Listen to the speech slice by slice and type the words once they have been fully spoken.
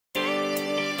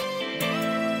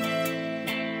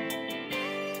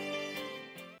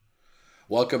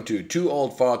Welcome to Two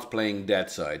Old Farts Playing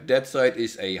Deadside. Deadside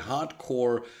is a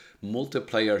hardcore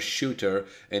multiplayer shooter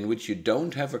in which you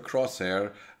don't have a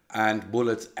crosshair and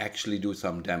bullets actually do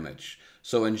some damage.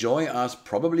 So enjoy us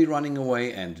probably running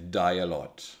away and die a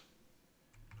lot.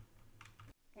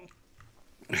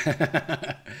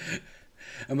 And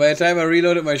by the time I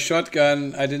reloaded my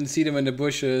shotgun, I didn't see them in the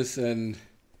bushes. And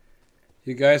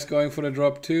you guys going for the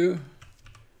drop too?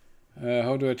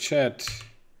 How do I chat?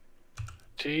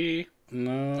 T.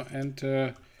 No,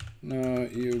 enter. No,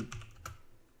 you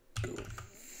go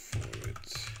for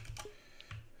it.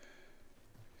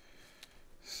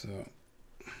 So.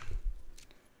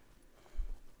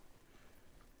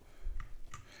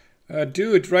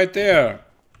 Dude, right there.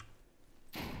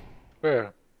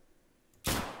 Where?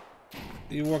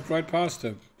 You walked right past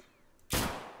him.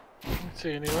 Can't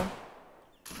see anyone.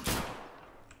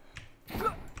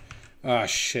 Ah,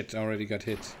 shit, I already got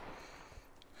hit.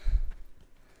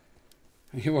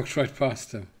 You walked right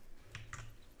past him.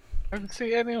 I don't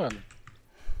see anyone.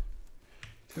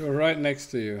 They were right next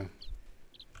to you.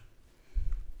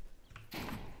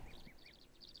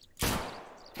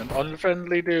 An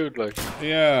unfriendly dude, like.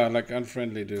 Yeah, like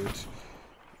unfriendly dude.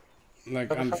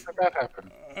 Like How the fuck did that happen?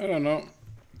 I don't know.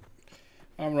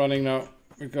 I'm running now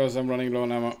because I'm running low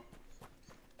on ammo.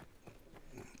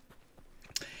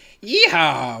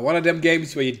 Yeah, one of them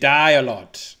games where you die a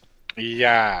lot.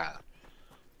 Yeah.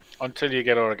 Until you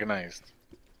get organized.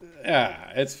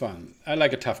 Yeah, it's fun. I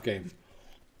like a tough game.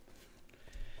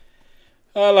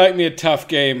 I like me a tough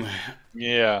game.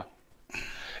 Yeah.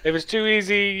 If it's too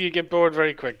easy, you get bored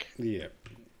very quick. Yeah.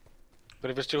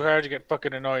 But if it's too hard, you get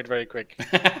fucking annoyed very quick.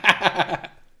 Yeah.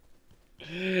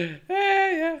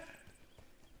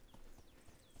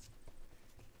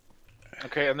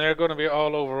 Okay, and they're going to be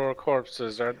all over our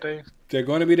corpses, aren't they? They're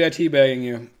going to be there teabagging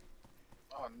you.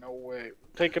 Oh, no way.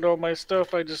 Taking all my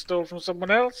stuff I just stole from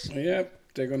someone else? Yep,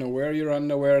 they're going to wear your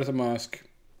underwear as a mask.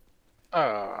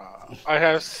 I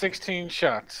have 16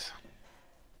 shots.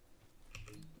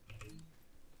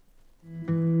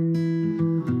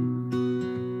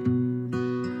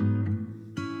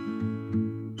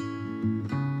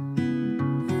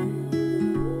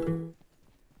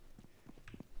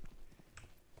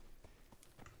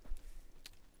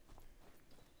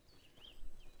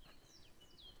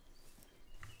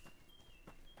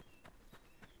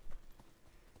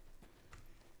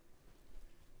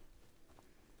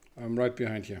 I'm right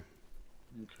behind you.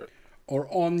 Okay. Or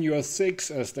on your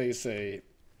six, as they say.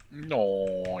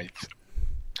 Nice.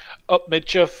 Up,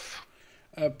 Mitchuff.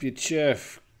 Up your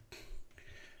chef.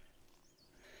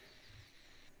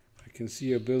 I can see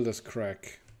your builder's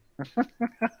crack.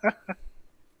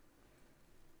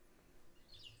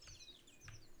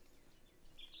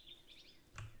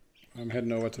 I'm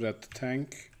heading over to that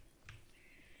tank.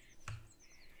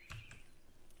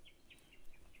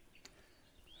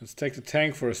 Let's take the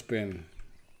tank for a spin.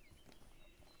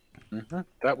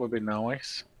 That would be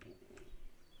nice.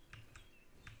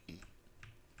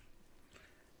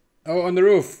 Oh, on the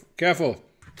roof. Careful.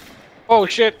 Oh,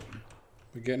 shit.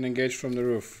 We're getting engaged from the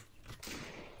roof.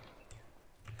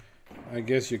 I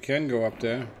guess you can go up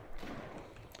there.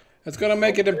 It's gonna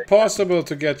make it impossible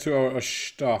to get to our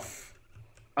stuff.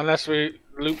 Unless we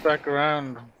loop back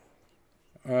around.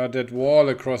 That wall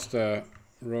across the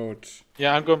road.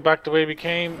 Yeah, I'm going back the way we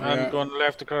came. Yeah. I'm going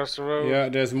left across the road. Yeah,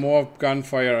 there's more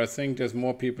gunfire. I think there's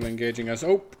more people engaging us.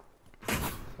 Oh!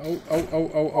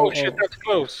 Oh, shit, that's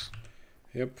close.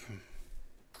 Yep.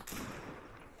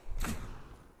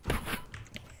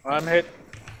 I'm hit.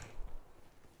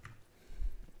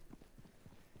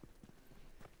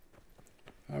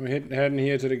 I'm heading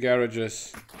here to the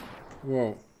garages.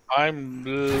 Whoa.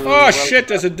 Oh, shit,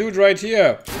 there's a dude right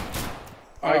here.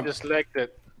 I just legged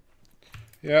it.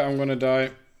 Yeah, I'm gonna die.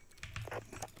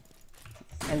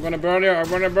 I'm gonna burn you. I'm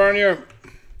gonna burn you.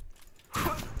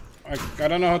 I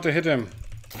don't know how to hit him.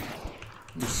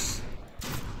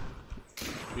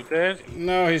 You dead?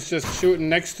 No, he's just shooting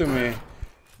next to me.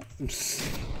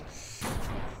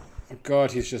 Oh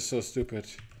god, he's just so stupid.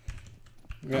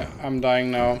 Yeah, I'm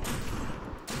dying now.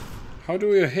 How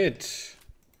do you hit?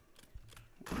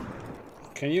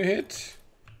 Can you hit?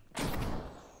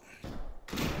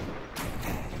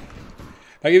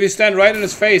 Like if you stand right in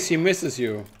his face, he misses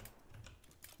you.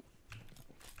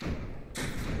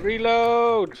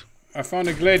 Reload! I found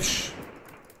a glitch.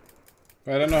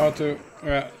 But I don't know how to...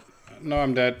 Yeah. No,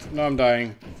 I'm dead. No, I'm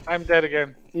dying. I'm dead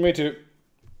again. Me too.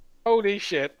 Holy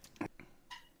shit.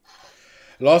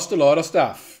 Lost a lot of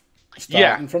stuff. Starting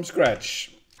Yeah. from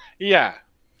scratch. Yeah.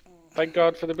 Thank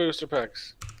God for the booster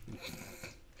packs.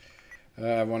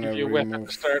 I want to Give you a weapon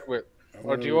to start with.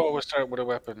 Or do you always start with a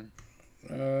weapon?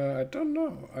 I don't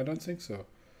know. I don't think so.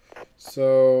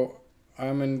 So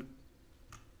I'm in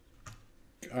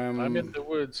the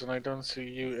woods and I don't see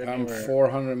you I'm anywhere.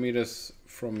 400 meters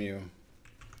from you.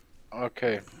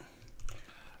 Okay.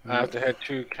 I have to head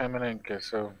to Kamenenka,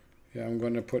 so... Yeah, I'm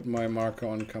going to put my marker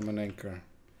on Kamenenka,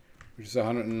 which is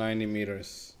 190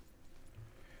 meters.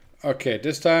 Okay,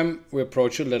 this time we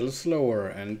approach a little slower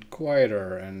and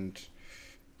quieter, and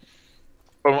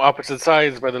From opposite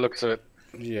sides by the looks of it.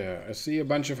 yeah, I see a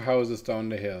bunch of houses down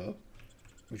the hill,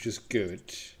 which is good.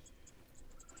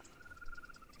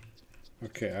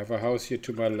 Okay, I have a house here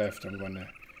to my left I'm going to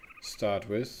start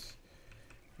with.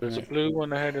 There's a blue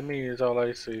one ahead of me is all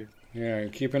I see. Yeah,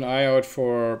 and keep an eye out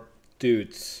for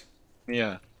dudes.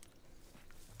 Yeah.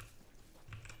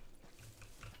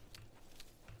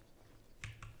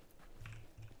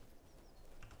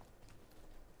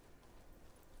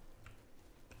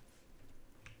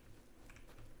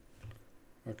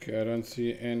 Okay, I don't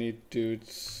see any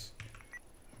dudes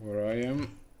where I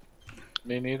am.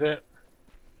 Me neither.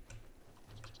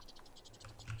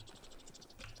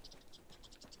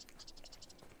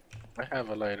 I have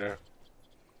a lighter.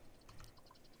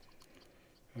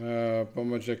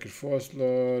 Bomber jacket 4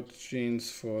 slot,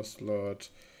 jeans 4 slot,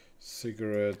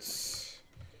 cigarettes,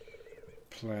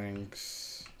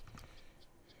 planks.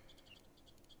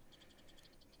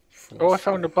 Oh, I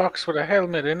found a box with a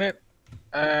helmet in it.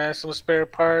 Some spare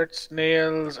parts,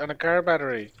 nails, and a car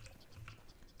battery.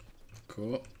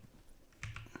 Cool.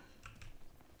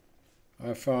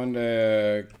 I found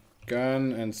a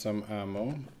gun and some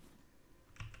ammo.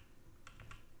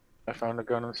 I found a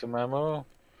gun and some ammo.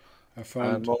 I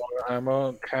found more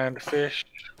ammo, canned fish.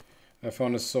 I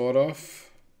found a sword off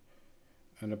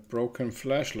and a broken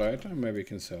flashlight. Maybe we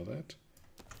can sell that.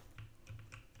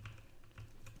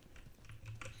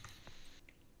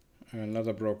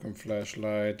 Another broken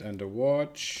flashlight and a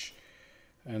watch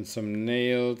and some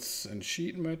nails and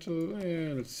sheet metal.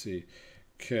 Yeah, let's see.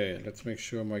 Okay, let's make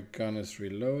sure my gun is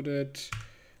reloaded.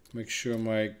 Make sure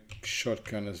my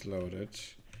shotgun is loaded.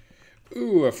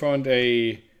 Ooh, I found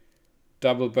a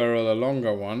double barrel, a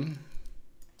longer one.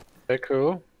 Very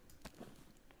cool.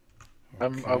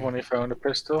 Okay. I've only found a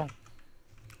pistol.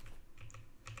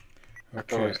 That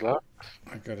door is locked.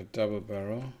 I got a double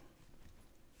barrel.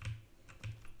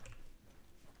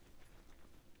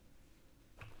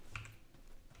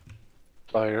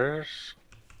 Pliers.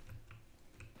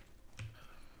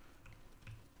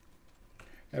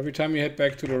 Every time you head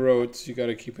back to the roads, you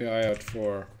gotta keep your eye out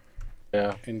for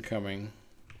Yeah. incoming.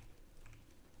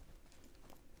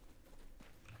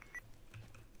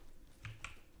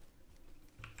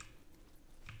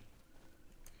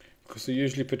 Because they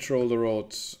usually patrol the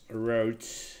roads.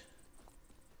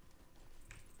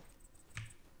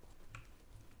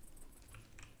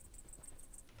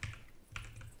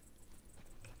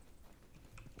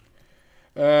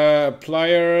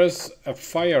 Pliers, a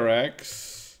fire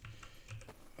axe,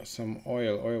 some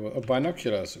oil,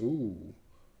 binoculars. Ooh,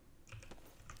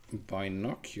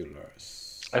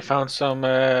 binoculars. I found some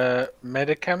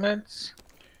medicaments.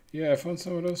 Yeah, I found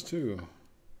some of those too.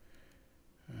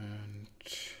 And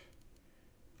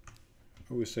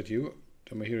oh, is that you?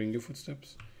 Am I hearing your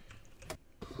footsteps?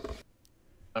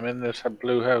 I'm in this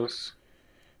blue house.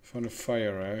 Found a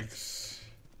fire axe.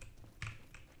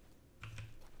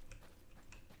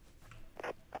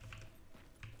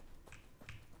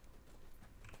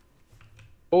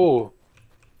 Oh.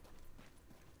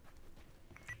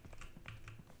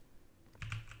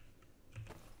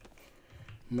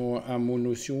 More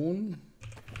ammunition.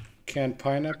 Canned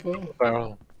pineapple.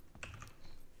 Barrel.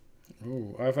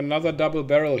 Oh, I have another double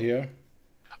barrel here.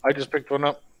 I just picked one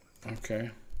up.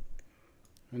 Okay.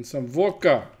 And some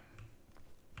vodka.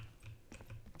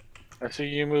 I see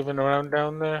you moving around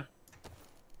down there.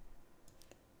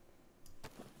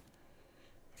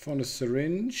 I found a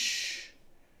syringe.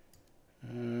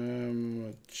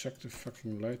 Chuck the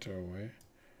fucking lighter away.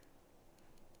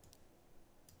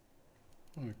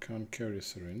 Oh, I can't carry a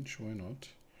syringe. Why not?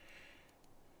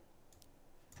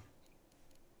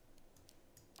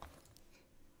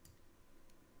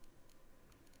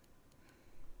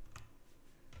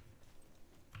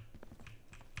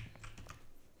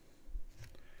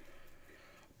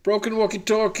 Broken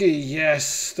walkie-talkie.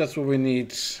 Yes, that's what we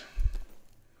need.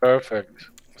 Perfect.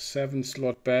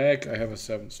 7-slot bag. I have a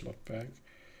 7-slot bag.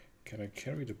 Can I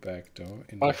carry the bag though?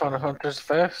 I found a hunter's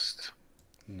vest.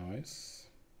 Nice.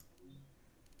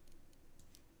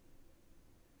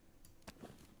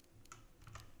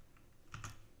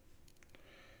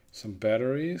 Some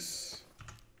batteries.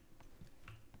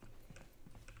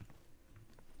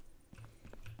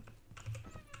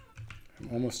 I'm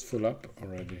almost full up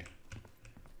already.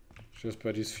 Just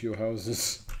by these few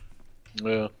houses.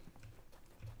 Yeah.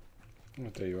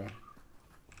 Oh, there you are.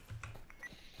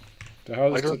 The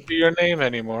house. I don't see your name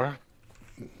anymore.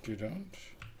 You don't?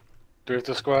 There's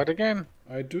the squad again.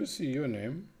 I do see your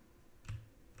name.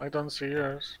 I don't see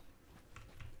yours.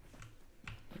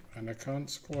 And I can't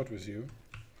squad with you.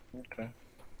 Okay.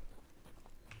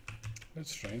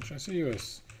 That's strange. I see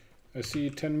yours. I see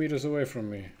you 10 meters away from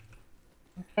me.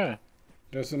 Okay.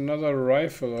 There's another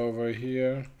rifle over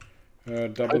here.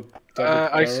 Double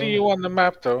I see you on the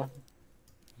map though.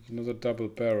 Another double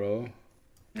barrel.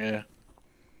 Yeah.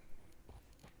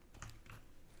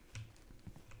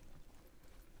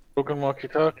 Broken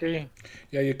walkie-talkie.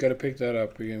 Yeah, you gotta pick that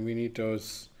up. We need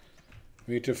those.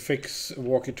 We need to fix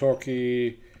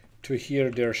walkie-talkie to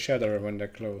hear their shatter when they're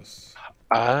close.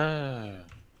 Ah.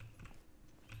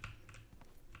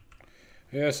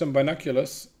 Here's some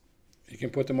binoculars. You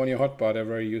can put them on your hotbar. They're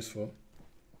very useful.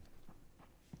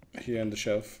 Here on the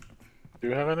shelf. Do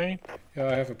you have any? Yeah,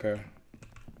 I have a pair.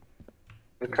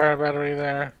 The car battery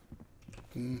there.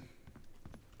 Mm.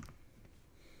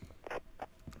 A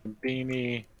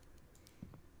beanie.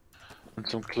 And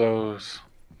some clothes.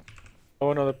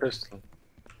 Oh, another pistol.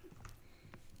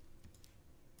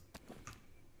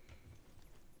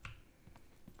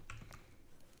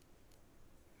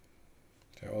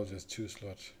 They're all just 2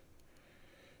 slots.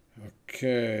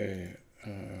 Okay.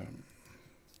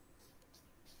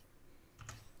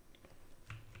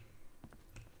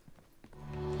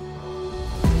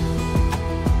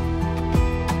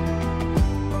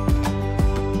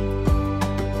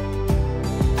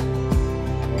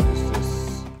 What is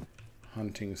this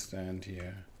hunting stand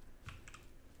here?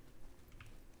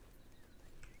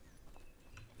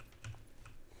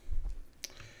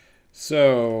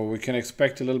 So we can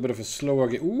expect a little bit of a slower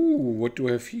game. Ooh, what do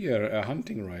we have here? A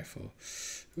hunting rifle.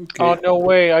 Okay. Oh, no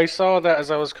way. I saw that as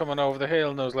I was coming over the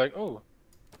hill and I was like, oh.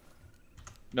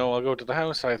 No, I'll go to the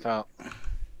house, I thought.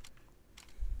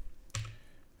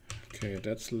 Okay,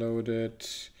 that's loaded.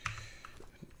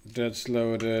 That's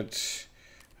loaded.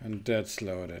 And that's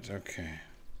loaded. Okay.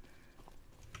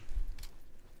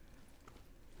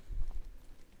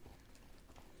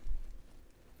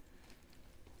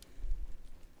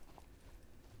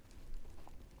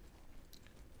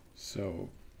 So,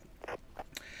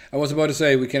 I was about to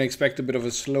say we can expect a bit of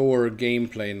a slower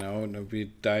gameplay now.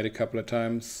 We died a couple of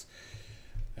times.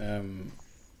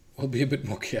 We'll be a bit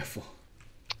more careful.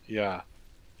 Yeah.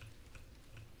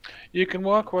 You can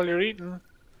walk while you're eating.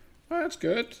 Oh, that's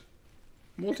good.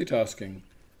 Multitasking.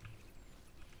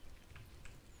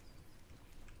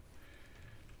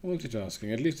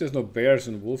 Multitasking. At least there's no bears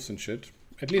and wolves and shit.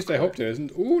 At least I hope there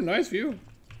isn't. Ooh, nice view.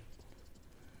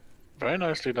 Very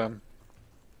nicely done.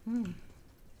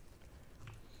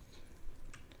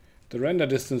 The render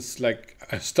distance like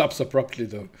stops abruptly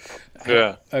though.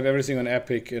 Yeah. I have everything on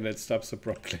Epic and it stops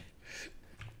abruptly.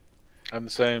 I'm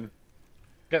the same.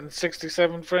 Getting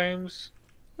 67 frames.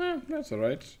 That's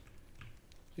alright.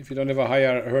 If you don't have a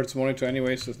higher hertz monitor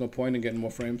anyways, there's no point in getting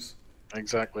more frames.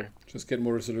 Exactly. Just get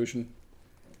more resolution.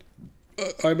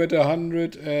 I'm at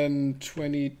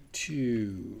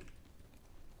 122.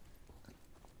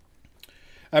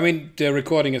 I mean, the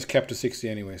recording is kept to 60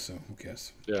 anyway, so who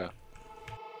cares? Yeah.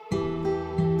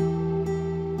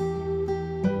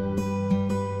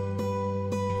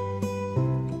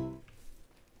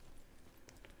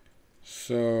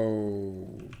 So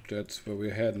that's where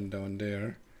we're heading down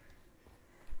there.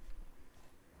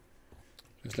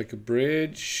 There's like a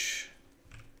bridge.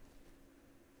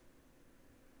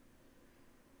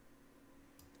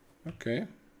 Okay.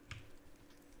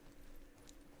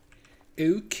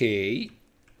 Okay.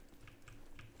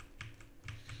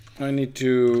 I need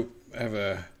to have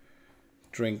a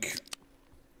drink.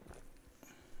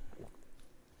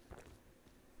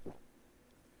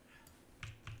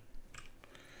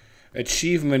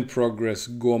 Achievement progress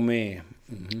gourmet.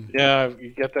 Yeah,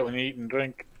 you get that when you eat and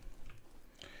drink.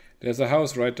 There's a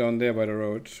house right down there by the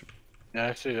road. Yeah,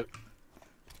 I see it.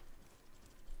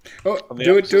 Oh, On the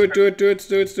dudes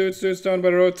opposite down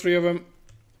by the road, 3 of them.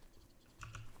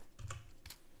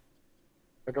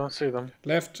 I don't see them.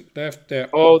 Left, there.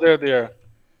 Oh, there they are.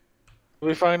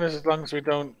 We'll be fine as long as we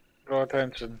don't draw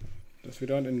attention. If we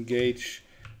don't engage,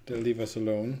 they'll leave us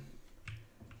alone.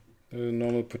 There's a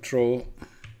normal patrol.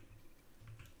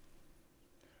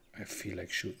 I feel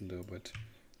like shooting though, but...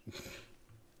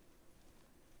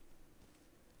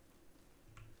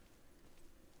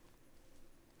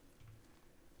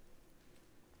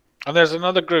 And there's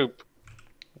another group.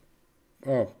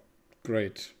 Oh,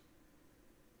 great.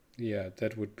 Yeah,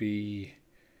 that would be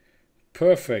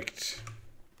perfect.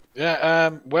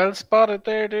 Yeah, well spotted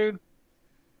there, dude.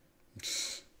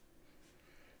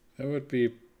 That would be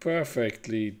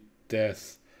perfectly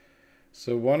death.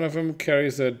 So one of them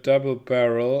carries a double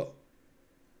barrel.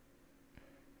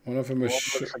 One of them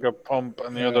is looks like a pump,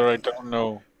 and the other I don't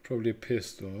know. Probably a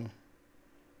pistol.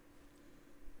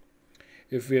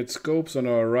 If we had scopes on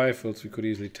our rifles, we could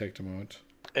easily take them out.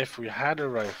 If we had a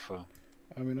rifle.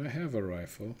 I mean, I have a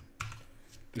rifle.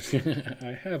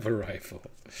 I have a rifle.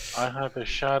 I have a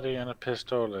shoddy and a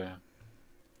pistol.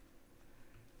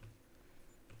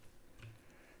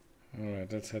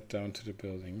 Alright, let's head down to the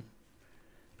building.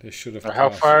 They should have. How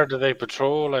far do they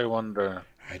patrol, I wonder?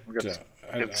 We'll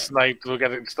get sniped, we'll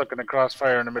get stuck in a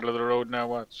crossfire in the middle of the road now,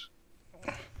 watch.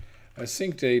 I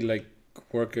think they like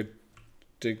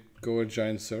they go a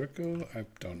giant circle. I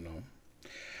don't know.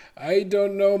 I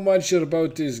don't know much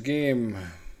about this game.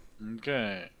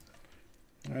 Okay.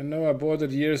 I know I bought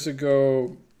it years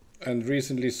ago and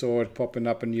recently saw it popping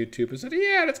up on YouTube and said,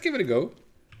 yeah, let's give it a go.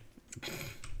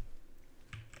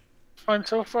 Fine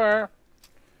so far.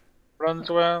 Runs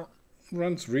well.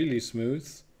 Runs really smooth.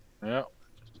 Yeah.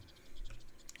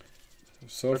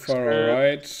 So far,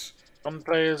 alright.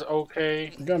 Gunplay is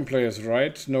okay. Gunplay is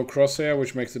right. No crosshair,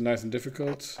 which makes it nice and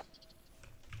difficult.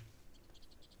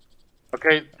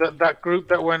 Okay, that group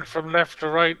that went from left to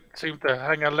right seemed to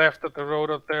hang a left at the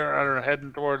road up there and are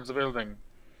heading towards the building.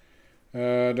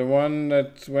 The one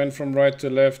that went from right to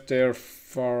left, they're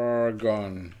far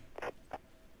gone.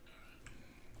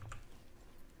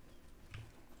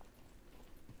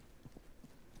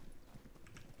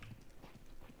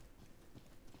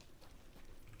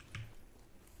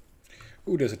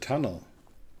 Ooh, there's a tunnel.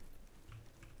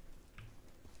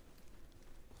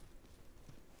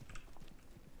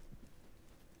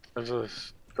 There's a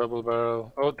double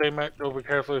barrel. Oh, they might. Oh, be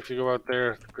careful if you go out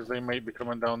there because they might be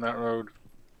coming down that road.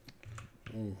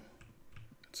 Ooh,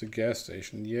 it's a gas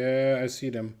station. Yeah, I see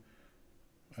them.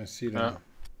 I see them. Yeah.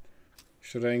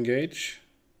 Should I engage?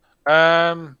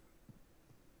 All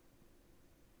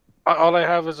I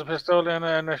have is a pistol and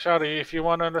a shotty. If you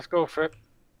want to, let's go for it.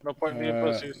 No point in being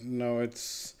pussies. No,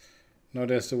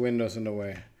 there's the windows in the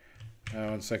way.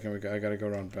 1 second, I gotta go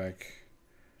around back.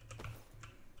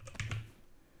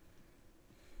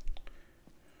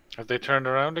 Have they turned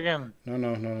around again?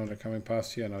 No, they're coming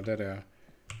past here now. There they are.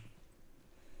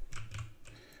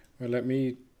 Well, let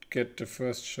me get the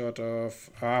first shot of...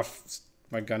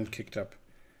 my gun kicked up.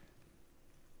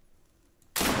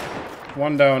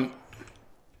 One down.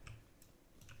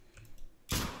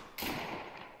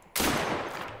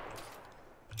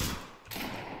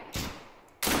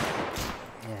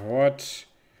 What?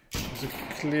 It's a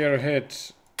clear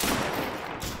hit.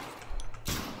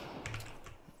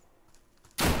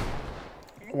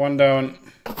 One down.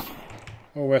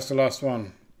 Oh, where's the last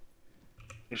one?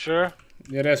 You sure?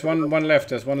 Yeah, there's one left.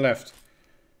 There's one left.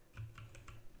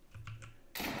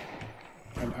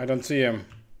 I don't see him.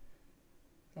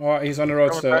 Oh, he's on the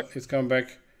road still. He's coming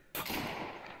back.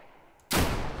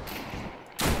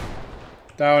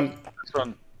 Down. This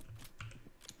one.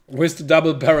 Where's the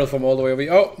double barrel from all the way over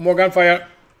here? Oh, more gunfire.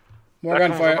 More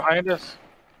gunfire. Behind us.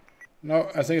 No,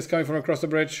 I think it's coming from across the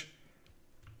bridge.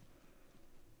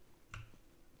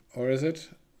 Or is it?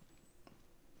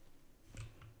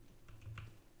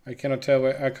 I cannot tell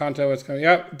where. I can't tell where it's coming.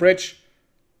 Yeah, bridge.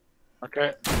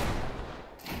 Okay.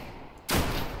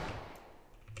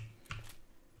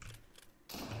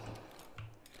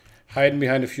 Hiding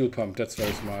behind a fuel pump. That's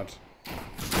very smart.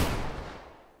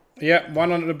 Yeah,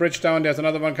 one on the bridge down. There's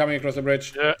another one coming across the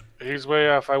bridge. Yeah, he's way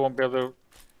off. I won't be able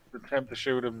to attempt to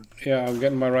shoot him. Yeah, I'm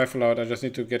getting my rifle out. I just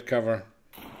need to get cover.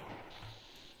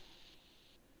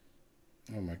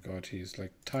 Oh my god, he's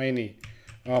like tiny.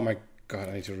 Oh my god,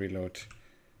 I need to reload.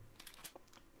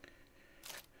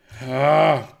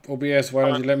 OBS, why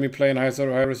don't you let me play in high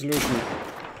resolution?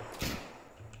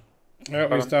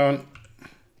 Oh, he's down.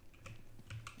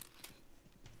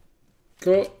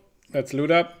 Cool. Let's loot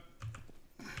up.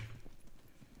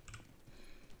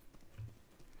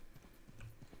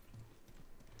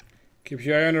 Keep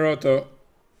your eye on the road, though.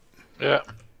 Yeah.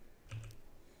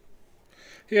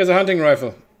 Here's a hunting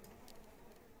rifle.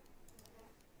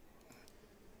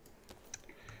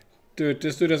 Dude,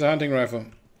 this dude has a hunting rifle.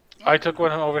 I took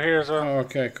one over here as well. Oh,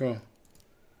 okay, cool.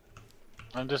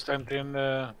 I'm just emptying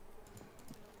the...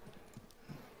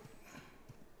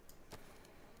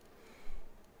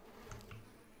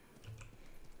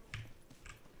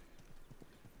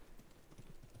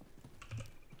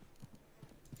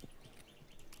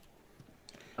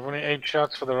 I've only 8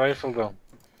 shots for the rifle, though.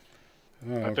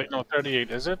 Oh, I think, no, 38,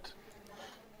 is it?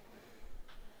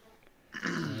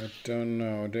 I don't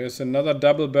know. There's another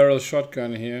double barrel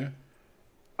shotgun here.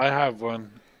 I have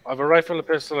one. I have a rifle, a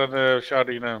pistol, and a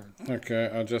shotty now. Okay,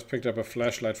 I just picked up a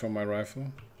flashlight from my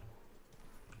rifle.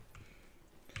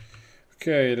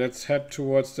 Okay, let's head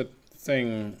towards the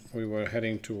thing we were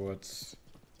heading towards.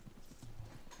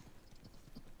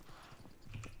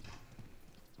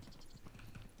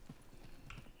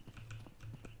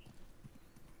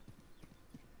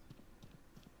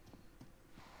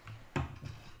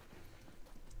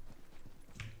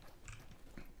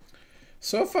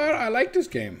 So far, I like this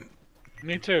game.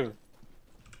 Me too.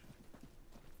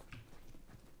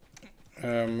 We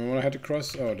want to head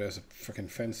across. Oh, there's a fucking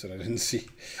fence that I didn't see.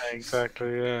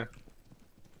 Exactly, yeah.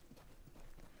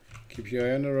 Keep your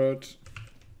eye on the road.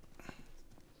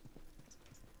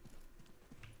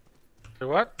 So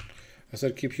what? I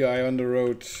said keep your eye on the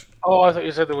road. Oh, I thought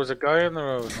you said there was a guy on the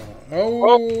road. Oh,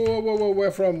 whoa, whoa, whoa,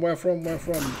 where from? Where from? Where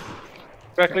from?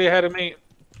 Directly ahead of me.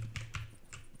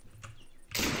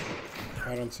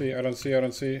 I don't see. I don't see. I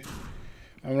don't see.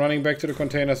 I'm running back to the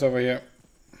containers over here.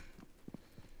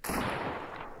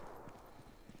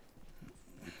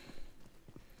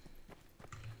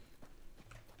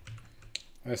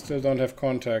 I still don't have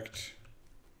contact.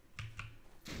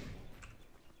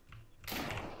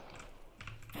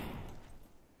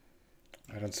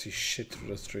 I don't see shit through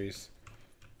those trees.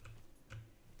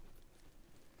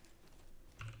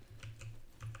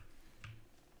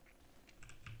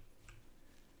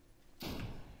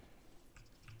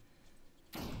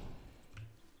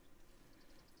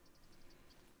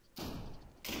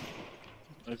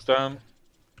 It's down.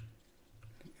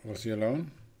 Was he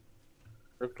alone?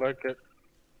 Looked like it.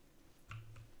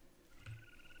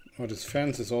 Oh, this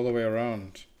fence is all the way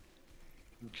around.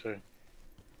 Okay.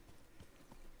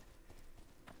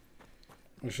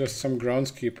 It's just some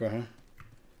groundskeeper,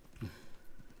 huh?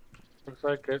 Looks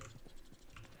like it.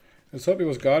 Let's hope he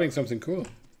was guarding something cool.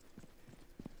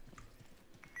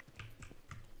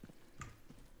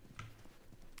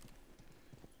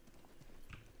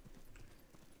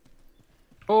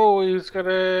 Oh, he's got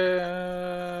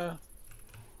a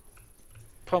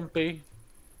pumpy.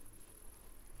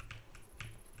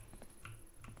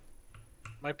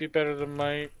 Might be better than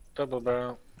my double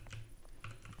barrel.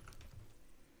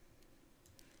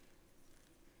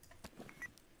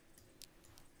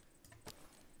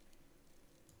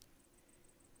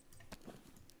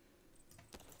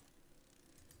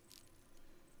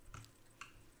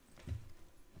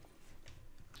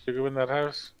 Did you go in that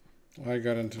house? I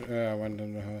got into. I went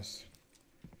in the house.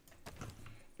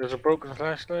 There's a broken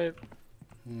flashlight.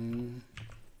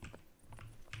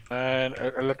 And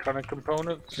electronic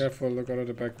components. Careful, look out of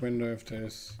the back window if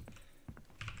there's...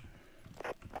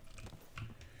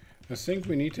 I think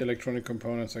we need the electronic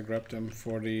components. I grabbed them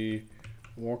for the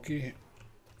walkie.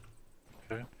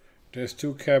 Okay. There's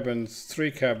 2 cabins,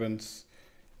 3 cabins.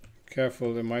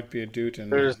 Careful, there might be a dude in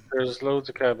there. There's loads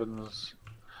of cabins.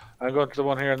 I'm going to the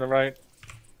one here on the right.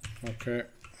 Okay,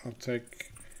 I'll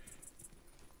take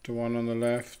the one on the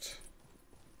left.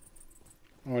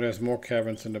 Oh, there's more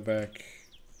cabins in the back.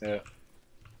 Yeah.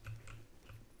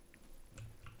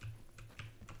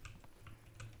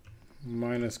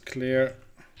 Mine is clear.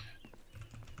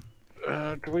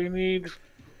 Do we need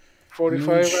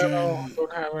 45 ammo?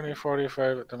 Don't have any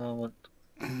 45 at the moment.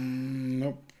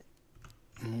 Nope.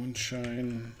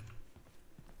 Moonshine.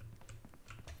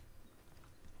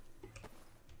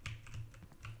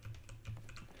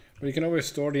 But you can always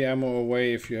store the ammo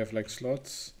away if you have like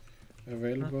slots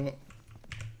available.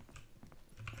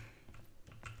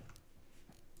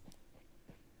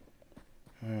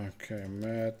 Okay,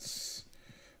 mats,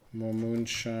 more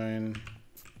moonshine.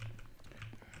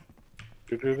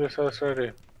 You do this house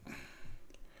already?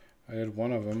 I had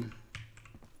one of them.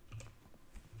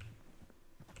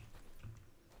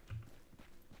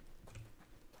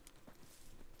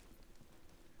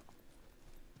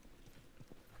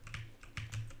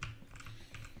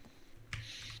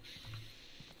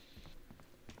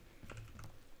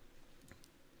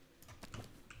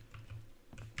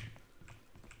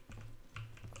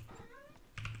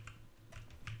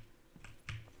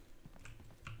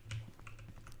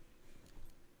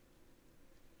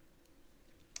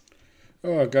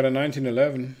 Oh, I got a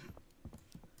 1911.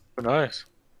 Oh, nice.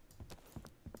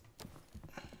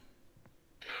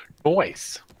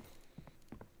 Nice.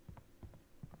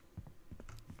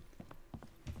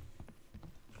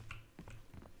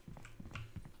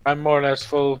 I'm more or less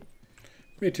full.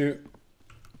 Me too.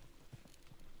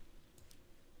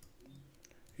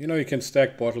 You know you can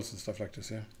stack bottles and stuff like this,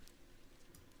 yeah?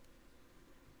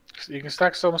 You can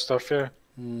stack some stuff, yeah.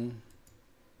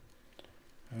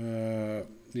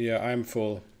 Yeah, I'm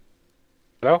full.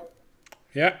 Hello?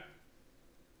 Yeah.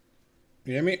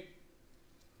 You hear me?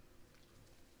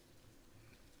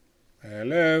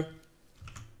 Hello?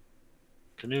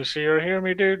 Can you see or hear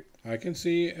me, dude? I can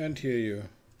see and hear you.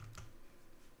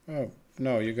 Oh,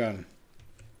 no, you're gone.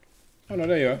 Oh, no,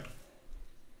 there you are.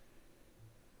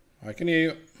 I can hear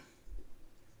you.